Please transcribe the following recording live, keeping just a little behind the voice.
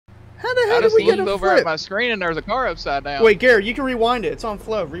How the hell I did just we get looked a over at flip? my screen and there's a car upside down. Wait, Garrett, you can rewind it. It's on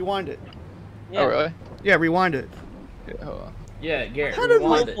flow. Rewind it. Yeah. Oh, really? Yeah, rewind it. Yeah, hold on. Yeah, Garrett, How did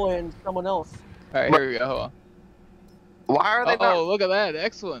rewind it. And someone else. All right, here we go. Hold on. Why are they not? Oh, look at that.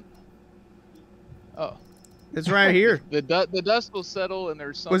 Excellent. Oh. It's right here. The dust will settle and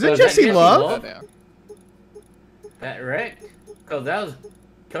there's something. Was it Was Jesse that Love? Love? That wrecked? Because that was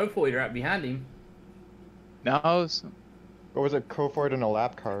Cofoid right behind him. No, it's- Or was it Cofoid in a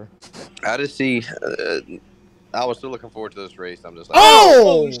lap car? I just see. I was still looking forward to this race. I'm just like,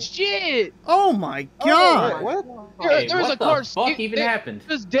 Oh! shit! Oh my god! What? Hey, There's what a car. the fuck even happened?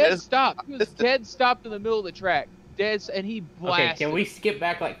 He was dead It's- stopped. He was dead stopped in the middle of the track. Dead, and he blasted. Okay, can we skip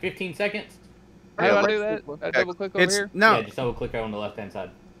back like 15 seconds? How do I do that? I double click over It's here? no. Yeah, just double click on the left hand side.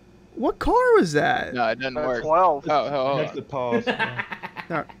 What car was that? No, it doesn't work. 12. Oh, Next to pause.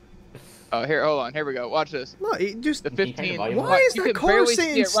 oh, here, hold on. Here we go. Watch this. Look, it just. The 15. Why Why is You that can car barely see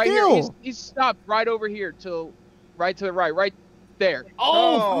sitting it right here. still? He's stopped right over here till right to the right there.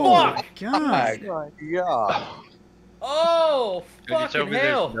 Oh, fuck! God. yeah. Oh, Dude, you fucking told me there's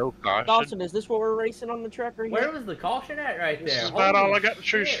hell! no caution. Dawson, is this what we're racing on the track right Where here? was the caution at right This there? is about all Holy I got to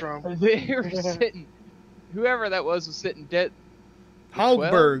choose shit. from. They were sitting. Whoever that was sitting dead.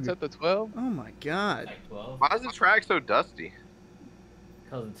 Hogberg. Is that the 12? Oh my god. Like 12? Why is the track so dusty?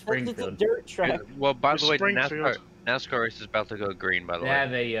 Because it's Because it's a Springfield. dirt track. Well, by It's the way, Springfield. NASCAR race is about to go green, by the They way.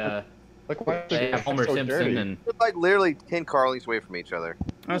 have a, Like, why they have Homer so Simpson dirty? and It's like literally 10 car lengths away from each other.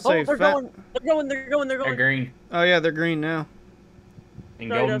 I Oh, say they're fat. going. They're going. They're going. They're they're going. green. Oh yeah, they're green now. And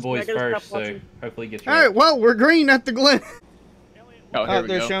Sorry, Golden Dustin, Boy's I gotta first, stop so watching. hopefully he gets All right, right. well we're green at the Glen. Oh, here Oh, we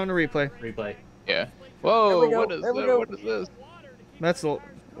they're go. showing the replay. Replay. Yeah. There Whoa, we go, what is there we that? go. What is this? That's the.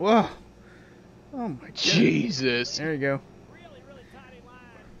 Whoa. Oh my god. Jesus. There you go.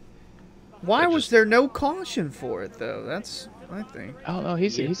 Why was there no caution for it though? That's my thing. I don't know.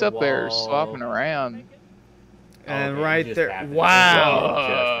 He's Hit he's the up there wall. swapping around. And Okay, it right just there. happened. Wow. It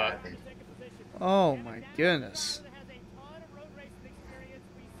just happened. Oh my goodness.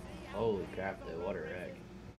 Holy crap, the water wreck.